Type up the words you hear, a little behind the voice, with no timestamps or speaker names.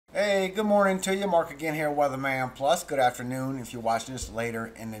Hey, good morning to you. Mark again here, WeatherMan Plus. Good afternoon if you're watching this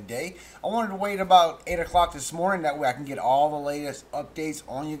later in the day. I wanted to wait about 8 o'clock this morning. That way I can get all the latest updates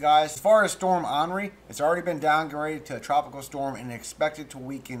on you guys. As far as Storm Henri, it's already been downgraded to a tropical storm and expected to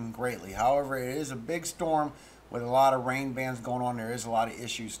weaken greatly. However, it is a big storm with a lot of rain bands going on. There is a lot of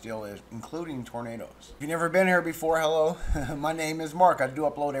issues still, including tornadoes. If you've never been here before, hello. My name is Mark. I do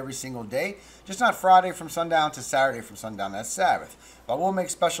upload every single day, just not Friday from sundown to Saturday from sundown. That's Sabbath. But I will make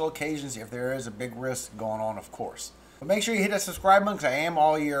special occasions if there is a big risk going on, of course. But make sure you hit that subscribe button because I am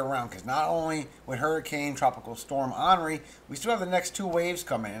all year round. Because not only with Hurricane Tropical Storm Henri, we still have the next two waves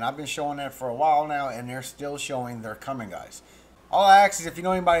coming. And I've been showing that for a while now, and they're still showing they're coming, guys. All I ask is if you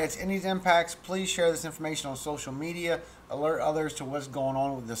know anybody that's in these impacts, please share this information on social media. Alert others to what's going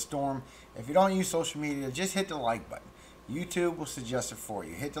on with the storm. If you don't use social media, just hit the like button. YouTube will suggest it for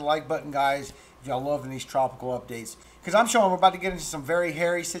you. Hit the like button, guys, if y'all loving these tropical updates. Because I'm showing we're about to get into some very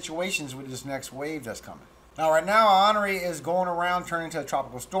hairy situations with this next wave that's coming. Now, right now, Henri is going around turning into a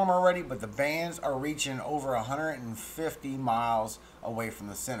tropical storm already, but the bands are reaching over 150 miles away from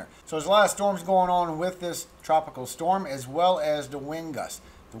the center. So there's a lot of storms going on with this tropical storm, as well as the wind gust.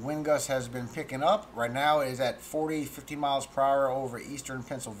 The wind gust has been picking up. Right now, it is at 40, 50 miles per hour over eastern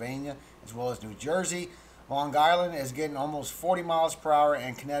Pennsylvania, as well as New Jersey. Long Island is getting almost 40 miles per hour,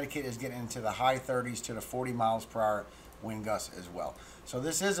 and Connecticut is getting into the high 30s to the 40 miles per hour wind gusts as well. So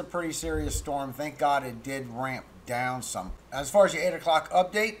this is a pretty serious storm. Thank God it did ramp down some. As far as your 8 o'clock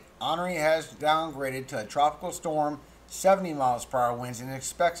update, Henri has downgraded to a tropical storm, 70 miles per hour winds, and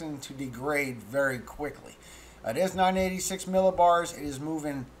expecting to degrade very quickly. It is 986 millibars. It is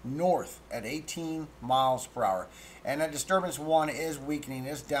moving north at 18 miles per hour. And that disturbance 1 is weakening.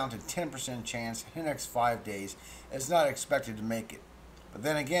 It's down to 10% chance in the next 5 days. It's not expected to make it. But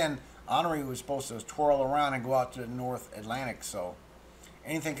then again, Henri was supposed to twirl around and go out to the North Atlantic, so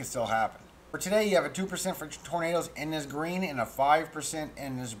anything can still happen. For today, you have a 2% for tornadoes in this green and a 5%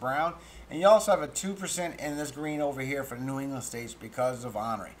 in this brown. And you also have a 2% in this green over here for the New England states because of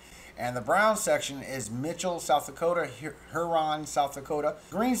Henri. And the brown section is Mitchell, South Dakota, Huron, South Dakota.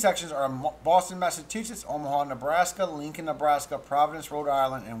 Green sections are Boston, Massachusetts, Omaha, Nebraska, Lincoln, Nebraska, Providence, Rhode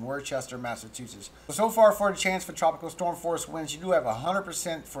Island, and Worcester, Massachusetts. So far for the chance for tropical storm force winds, you do have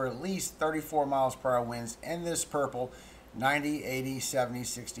 100% for at least 34 miles per hour winds in this purple. 90, 80, 70,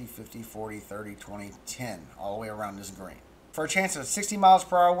 60, 50, 40, 30, 20, 10, all the way around this green. For a chance of 60 miles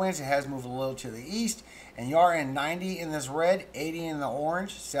per hour winds, it has moved a little to the east, and you are in 90 in this red, 80 in the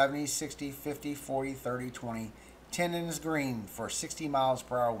orange, 70, 60, 50, 40, 30, 20, 10 in this green for 60 miles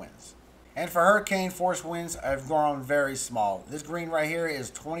per hour winds. And for hurricane force winds, I've gone very small. This green right here is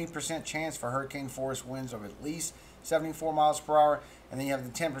 20% chance for hurricane force winds of at least 74 miles per hour, and then you have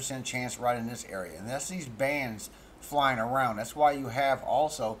the 10% chance right in this area. And that's these bands flying around. That's why you have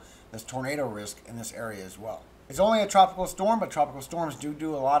also this tornado risk in this area as well. It's only a tropical storm, but tropical storms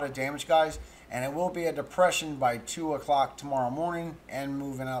do a lot of damage, guys, and it will be a depression by 2 o'clock tomorrow morning and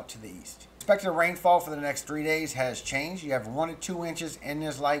moving out to the east. Expected rainfall for the next 3 days has changed. You have 1 to 2 inches in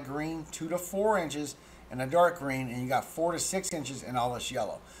this light green, 2 to 4 inches in the dark green, and you got 4 to 6 inches in all this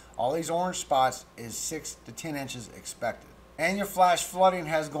yellow. All these orange spots is 6 to 10 inches expected. And your flash flooding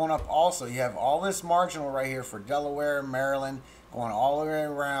has gone up also. You have all this marginal right here for Delaware, Maryland, going all the way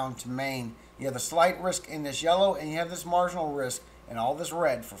around to Maine. You have the slight risk in this yellow, and you have this marginal risk in all this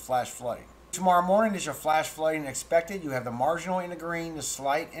red for flash flooding. Tomorrow morning is your flash flooding expected. You have the marginal in the green, the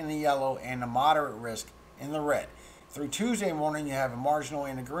slight in the yellow, and the moderate risk in the red. Through Tuesday morning, you have a marginal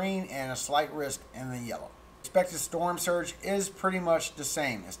in the green and a slight risk in the yellow. Expected storm surge is pretty much the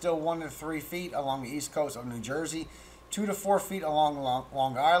same. It's still 1 to 3 feet along the east coast of New Jersey, 2 to 4 feet along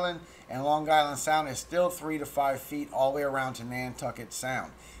Long Island, and Long Island Sound is still 3 to 5 feet all the way around to Nantucket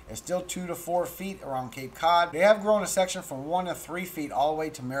Sound. It's still 2 to 4 feet around Cape Cod. They have grown a section from 1 to 3 feet all the way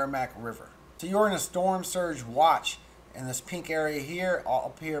to Merrimack River. So you're in a storm surge watch in this pink area here,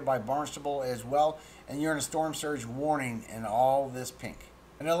 up here by Barnstable as well, and you're in a storm surge warning in all this pink.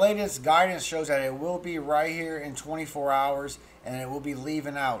 And the latest guidance shows that it will be right here in 24 hours, and it will be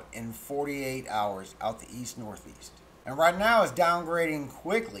leaving out in 48 hours out the east-northeast. And right now it's downgrading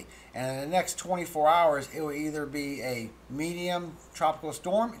quickly, and in the next 24 hours it will either be a medium tropical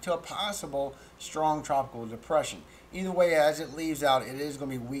storm to a possible strong tropical depression. Either way, as it leaves out, it is going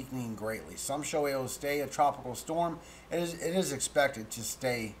to be weakening greatly. Some show it will stay a tropical storm. It is expected to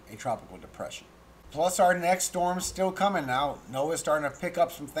stay a tropical depression. Plus our next storm is still coming now. NOAA's starting to pick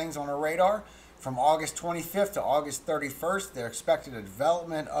up some things on the radar. From August 25th to August 31st, they're expecting a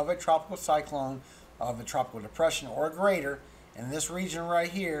development of a tropical cyclone of a tropical depression or greater in this region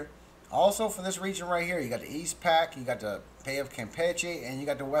right here. Also for this region right here, you got the East Pac, you got the Bay of Campeche, and you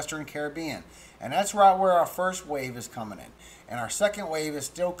got the Western Caribbean. And that's right where our first wave is coming in. And our second wave is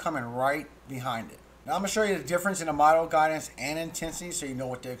still coming right behind it. Now I'm going to show you the difference in the model guidance and intensity so you know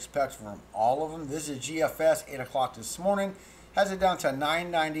what to expect from all of them. This is GFS, 8 o'clock this morning. Has it down to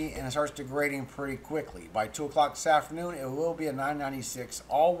 990 and it starts degrading pretty quickly. By 2 o'clock this afternoon, it will be a 996.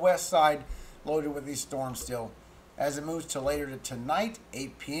 All west side loaded with these storms still. As it moves to later tonight,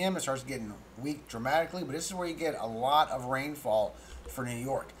 8 p.m., it starts getting weak dramatically, but this is where you get a lot of rainfall for New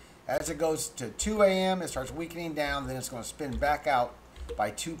York. As it goes to 2 a.m., it starts weakening down, then it's going to spin back out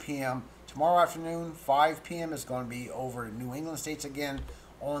by 2 p.m. Tomorrow afternoon, 5 p.m., is going to be over New England states again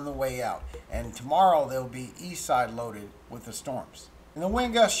on the way out. And tomorrow, they'll be east side loaded with the storms. And the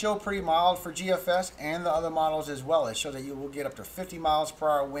wind gusts show pretty mild for GFS and the other models as well. It shows that you will get up to 50 miles per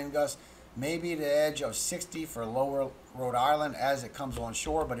hour wind gusts, maybe the edge of 60 for lower Rhode Island as it comes on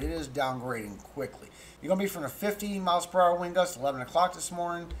shore, but it is downgrading quickly. You're going to be from the 50 miles per hour wind gusts 11 o'clock this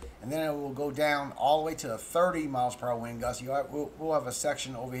morning, and then it will go down all the way to the 30 miles per hour wind gusts. We'll have a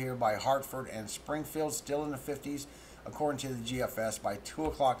section over here by Hartford and Springfield still in the 50s, according to the GFS, by 2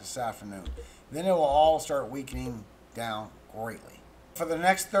 o'clock this afternoon. Then it will all start weakening down greatly. For the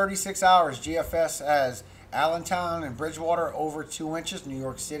next 36 hours, GFS has Allentown and Bridgewater over 2 inches, New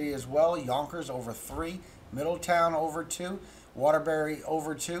York City as well, Yonkers over 3, Middletown over 2, Waterbury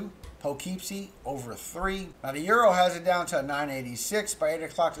over 2, Poughkeepsie over 3. Now the euro has it down to 986 by 8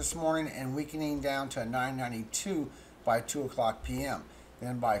 o'clock this morning and weakening down to 992 by 2 o'clock p.m.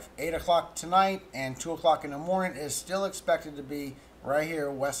 Then by 8 o'clock tonight and 2 o'clock in the morning is still expected to be right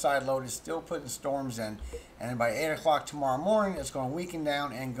here, west side loaded, still putting storms in. And by 8 o'clock tomorrow morning, it's going to weaken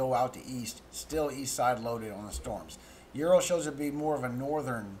down and go out to east, still east side loaded on the storms. Euro shows it to be more of a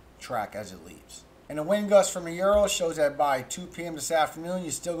northern track as it leaves. And the wind gust from the Euro shows that by 2 p.m. this afternoon,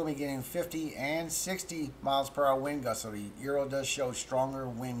 you're still going to be getting 50 and 60 miles per hour wind gusts. So the Euro does show stronger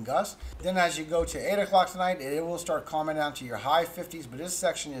wind gusts. Then as you go to 8 o'clock tonight, it will start calming down to your high 50s. But this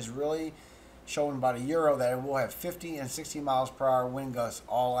section is really showing by the Euro that it will have 50 and 60 miles per hour wind gusts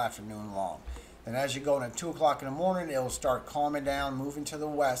all afternoon long. And as you go into 2 o'clock in the morning, it will start calming down, moving to the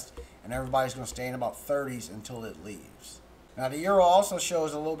west, and everybody's going to stay in about 30s until it leaves. Now the Euro also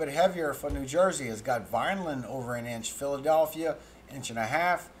shows a little bit heavier for New Jersey. It's got Vineland over an inch, Philadelphia 1.5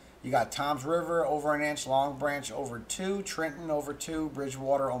 inches. You got Toms River over an inch, Long Branch over 2, Trenton over 2,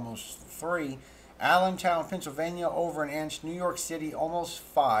 Bridgewater almost 3, Allentown, Pennsylvania over an inch, New York City almost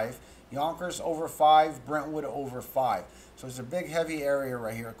 5, Yonkers over 5, Brentwood over 5. So it's a big heavy area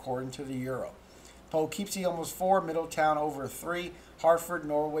right here according to the Euro. Poughkeepsie almost 4, Middletown over 3, Hartford,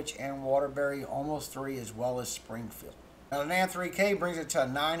 Norwich, and Waterbury almost 3, as well as Springfield. Now the NAM 3K brings it to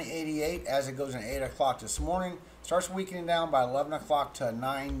 988 as it goes in 8 o'clock this morning. Starts weakening down by 11 o'clock to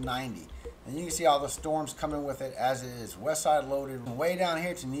 990. And you can see all the storms coming with it as it is west side loaded way down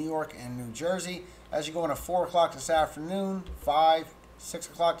here to New York and New Jersey. As you go into 4 o'clock this afternoon, 5, 6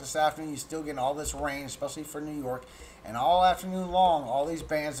 o'clock this afternoon, you're still getting all this rain, especially for New York. And all afternoon long, all these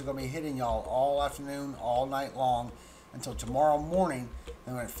bands are going to be hitting y'all all afternoon, all night long, until tomorrow morning,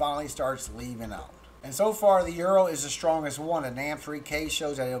 and when it finally starts leaving out. And so far, the Euro is the strongest one. The NAM 3K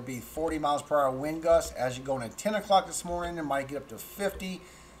shows that it'll be 40 miles per hour wind gusts. As you go into 10 o'clock this morning, it might get up to 50,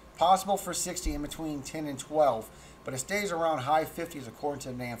 possible for 60 in between 10 and 12. But it stays around high 50s according to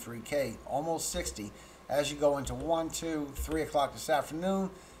the NAM 3K, almost 60. As you go into 1, 2, 3 o'clock this afternoon,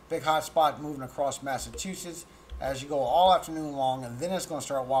 big hot spot moving across Massachusetts as you go all afternoon long, and then it's going to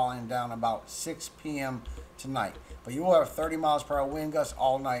start winding down about 6 p.m. tonight. But you will have 30 miles per hour wind gusts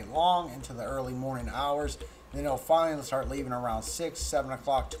all night long into the early morning hours. Then it'll finally start leaving around 6, 7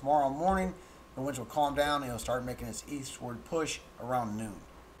 o'clock tomorrow morning. The winds will calm down and it'll start making its eastward push around noon.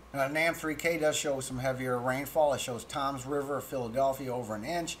 Now the NAM 3K does show some heavier rainfall. It shows Toms River, Philadelphia over an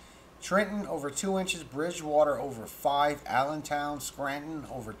inch, Trenton over 2 inches, Bridgewater over 5, Allentown, Scranton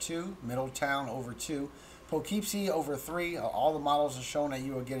over 2, Middletown over 2, Poughkeepsie over 3. All the models are showing that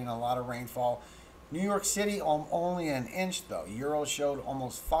you are getting a lot of rainfall. New York City only an inch though. Euro showed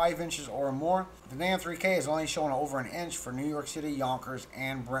almost 5 inches or more. The NAM 3K is only showing over an inch for New York City, Yonkers,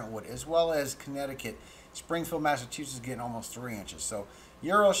 and Brentwood, as well as Connecticut. Springfield, Massachusetts getting almost 3 inches. So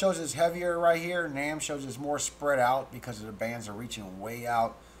Euro shows it's heavier right here. NAM shows it's more spread out because of the bands are reaching way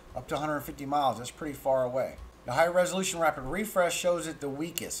out, up to 150 miles. That's pretty far away. The high resolution rapid refresh shows it the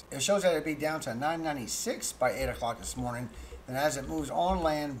weakest. It shows that it'd be down to 996 by 8 o'clock this morning. And as it moves on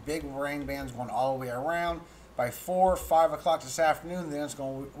land, big rain bands going all the way around. By 4, 5 o'clock this afternoon, then it's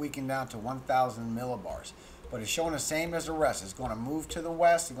going to weaken down to 1,000 millibars. But it's showing the same as the rest. It's going to move to the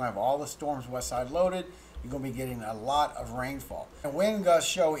west. You're going to have all the storms west side loaded. you're going to be getting a lot of rainfall. And wind gusts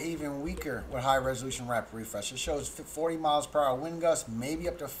show even weaker with high resolution rapid refresh. It shows 40 miles per hour wind gusts, maybe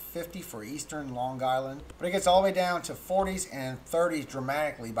up to 50 for eastern Long Island. But it gets all the way down to 40s and 30s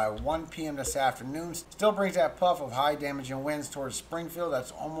dramatically by 1 p.m. this afternoon. Still brings that puff of high damaging winds towards Springfield.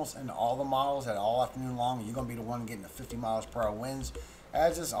 That's almost in all the models at all afternoon long. You're going to be the one getting the 50 miles per hour winds,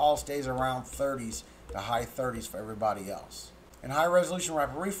 as this all stays around 30s to high 30s for everybody else. And high resolution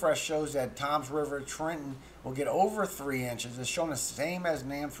rapid refresh shows that Toms River, Trenton will get over 3 inches. It's showing the same as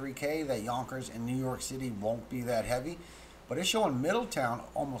NAM 3K, that Yonkers and New York City won't be that heavy. But it's showing Middletown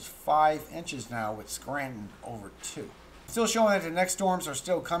almost 5 inches now, with Scranton over 2. Still showing that the next storms are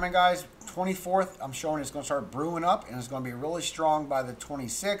still coming, guys. 24th, I'm showing it's going to start brewing up, and it's going to be really strong by the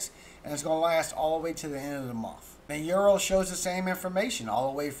 26th, and it's going to last all the way to the end of the month. The Euro shows the same information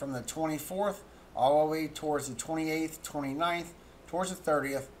all the way from the 24th all the way towards the 28th, 29th, towards the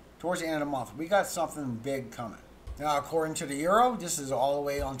 30th, towards the end of the month. We got something big coming. Now, according to the Euro, this is all the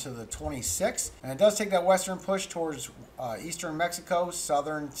way onto the 26th, and it does take that western push towards eastern Mexico,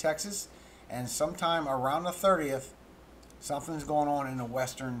 southern Texas, and sometime around the 30th, something's going on in the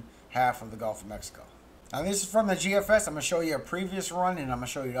western half of the Gulf of Mexico. Now, this is from the GFS. I'm going to show you a previous run, and I'm going to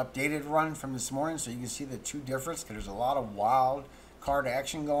show you an updated run from this morning so you can see the two differences, because there's a lot of wild card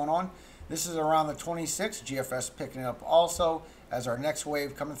action going on. This is around the 26th. GFS picking it up also as our next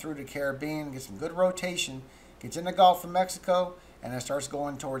wave coming through the Caribbean. Gets some good rotation. Gets in the Gulf of Mexico, and it starts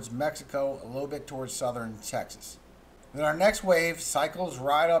going towards Mexico, a little bit towards southern Texas. Then our next wave cycles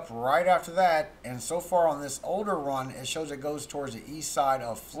right up right after that, and so far on this older run, it shows it goes towards the east side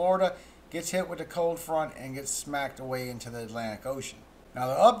of Florida, gets hit with the cold front, and gets smacked away into the Atlantic Ocean. Now,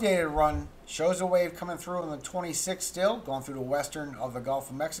 the updated run shows a wave coming through on the 26th still, going through the western of the Gulf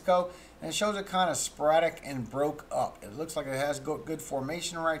of Mexico, and it shows it kind of sporadic and broke up. It looks like it has good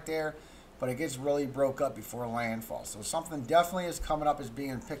formation right there, but it gets really broke up before landfall. So something definitely is coming up, is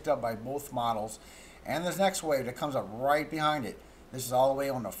being picked up by both models. And this next wave that comes up right behind it, this is all the way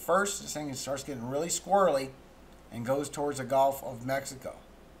on the 1st. This thing starts getting really squirrely and goes towards the Gulf of Mexico.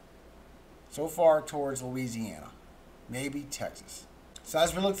 So far towards Louisiana, maybe Texas. So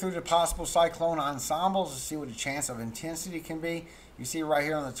as we look through the possible cyclone ensembles to see what the chance of intensity can be, you see right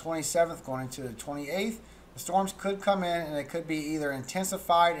here on the 27th going into the 28th, the storms could come in and it could be either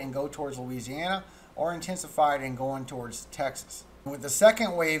intensified and go towards Louisiana, or intensified and going towards Texas. With the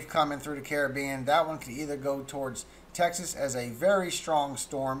second wave coming through the Caribbean, that one could either go towards Texas as a very strong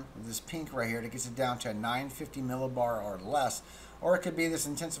storm, with this pink right here that gets it down to a 950 millibar or less, or it could be this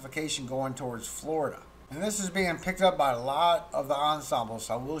intensification going towards Florida. And this is being picked up by a lot of the ensembles,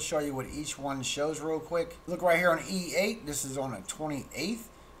 so I will show you what each one shows real quick. Look right here on E8, this is on the 28th,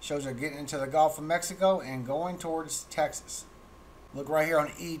 shows it getting into the Gulf of Mexico and going towards Texas. Look right here on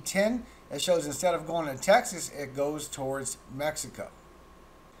E10, it shows instead of going to Texas, it goes towards Mexico.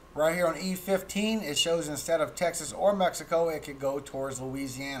 Right here on E15, it shows instead of Texas or Mexico, it could go towards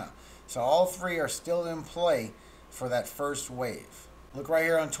Louisiana. So all three are still in play for that first wave. Look right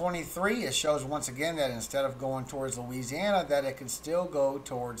here on 23, it shows once again that instead of going towards Louisiana, that it could still go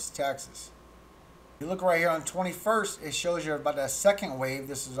towards Texas. You look right here on 21st, it shows you about that second wave.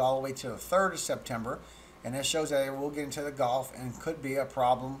 This is all the way to the 3rd of September, and it shows that it will get into the Gulf and could be a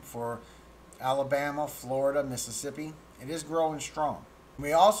problem for Alabama, Florida, Mississippi. It is growing strong.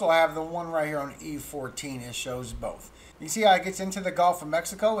 We also have the one right here on E14. It shows both. You see how it gets into the Gulf of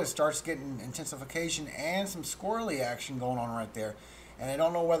Mexico? It starts getting intensification and some squirrely action going on right there. And I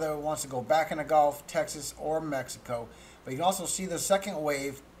don't know whether it wants to go back in the Gulf, Texas, or Mexico. But you can also see the second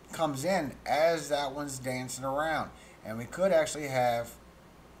wave comes in as that one's dancing around. And we could actually have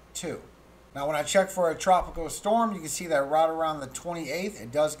two. Now, when I check for a tropical storm, you can see that right around the 28th,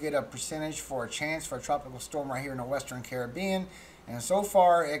 it does get a percentage for a chance for a tropical storm right here in the Western Caribbean. And so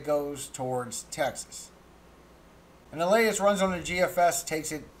far, it goes towards Texas. And the latest runs on the GFS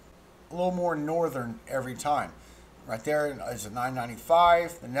takes it a little more northern every time. Right there is a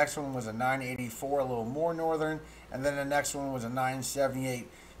 995. The next one was a 984, a little more northern. And then the next one was a 978.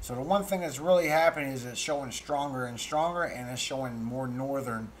 So the one thing that's really happening is it's showing stronger and stronger, and it's showing more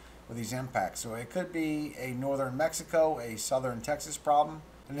northern with these impacts. So it could be a northern Mexico, a southern Texas problem.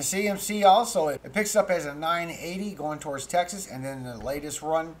 And the CMC also, it picks up as a 980 going towards Texas, and then the latest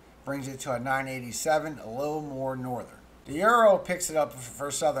run brings it to a 987, a little more northern. The Euro picks it up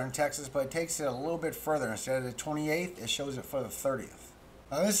for southern Texas, but it takes it a little bit further. Instead of the 28th, it shows it for the 30th.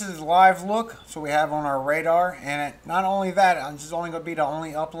 Now this is live look, so we have on our radar, and not only that, this is only going to be the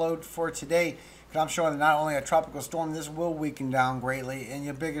only upload for today, because I'm showing that not only a tropical storm, this will weaken down greatly, and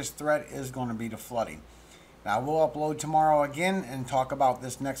your biggest threat is going to be the flooding. Now, we'll upload tomorrow again and talk about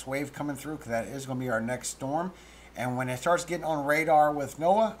this next wave coming through, because that is going to be our next storm. And when it starts getting on radar with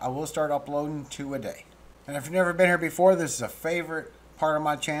NOAA, I will start uploading 2 a day. And if you've never been here before, this is a favorite part of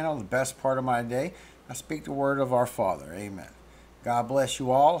my channel, the best part of my day. I speak the word of our Father. Amen. God bless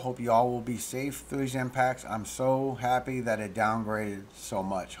you all. Hope you all will be safe through these impacts. I'm so happy that it downgraded so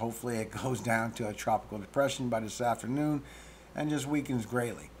much. Hopefully it goes down to a tropical depression by this afternoon and just weakens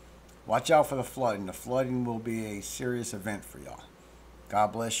greatly. Watch out for the flooding. The flooding will be a serious event for y'all.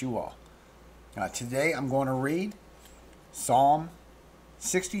 God bless you all. Today I'm going to read Psalm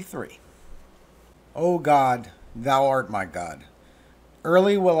 63. O God, thou art my God.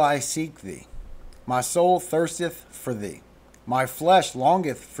 Early will I seek thee. My soul thirsteth for thee. My flesh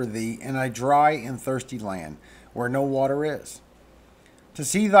longeth for thee in a dry and thirsty land, where no water is, to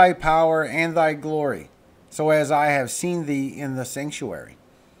see thy power and thy glory, so as I have seen thee in the sanctuary.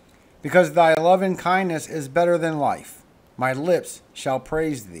 Because thy loving kindness is better than life, my lips shall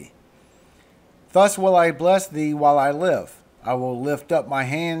praise thee. Thus will I bless thee while I live. I will lift up my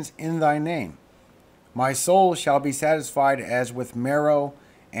hands in thy name. My soul shall be satisfied as with marrow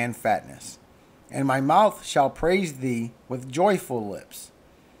and fatness, and my mouth shall praise thee with joyful lips.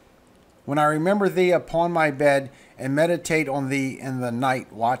 When I remember thee upon my bed and meditate on thee in the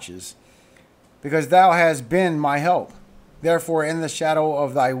night watches, because thou hast been my help. Therefore in the shadow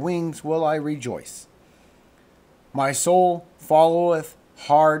of thy wings will I rejoice. My soul followeth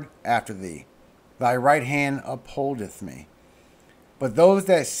hard after thee. Thy right hand upholdeth me. But those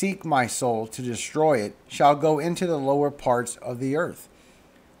that seek my soul to destroy it shall go into the lower parts of the earth.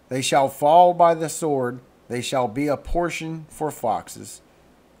 They shall fall by the sword. They shall be a portion for foxes.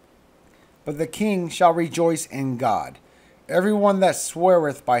 But the king shall rejoice in God. Every one that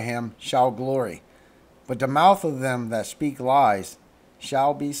sweareth by him shall glory. But the mouth of them that speak lies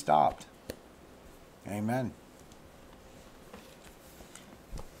shall be stopped. Amen.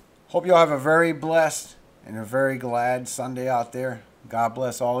 Hope you all have a very blessed and a very glad Sunday out there. God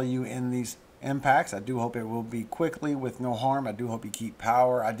bless all of you in these impacts. I do hope it will be quickly with no harm. I do hope you keep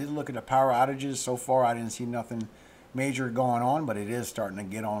power. I did look at the power outages. So far, I didn't see nothing major going on, but it is starting to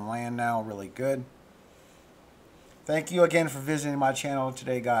get on land now really good. Thank you again for visiting my channel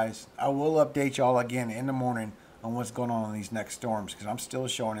today, guys. I will update y'all again in the morning on what's going on in these next storms, because I'm still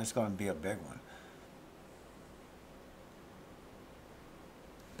showing it's going to be a big one.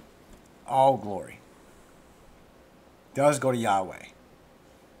 All glory does go to Yahweh,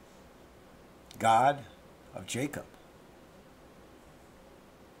 God of Jacob.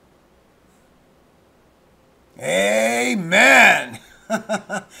 Amen.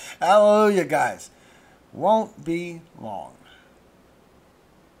 Hallelujah, guys. Won't be long.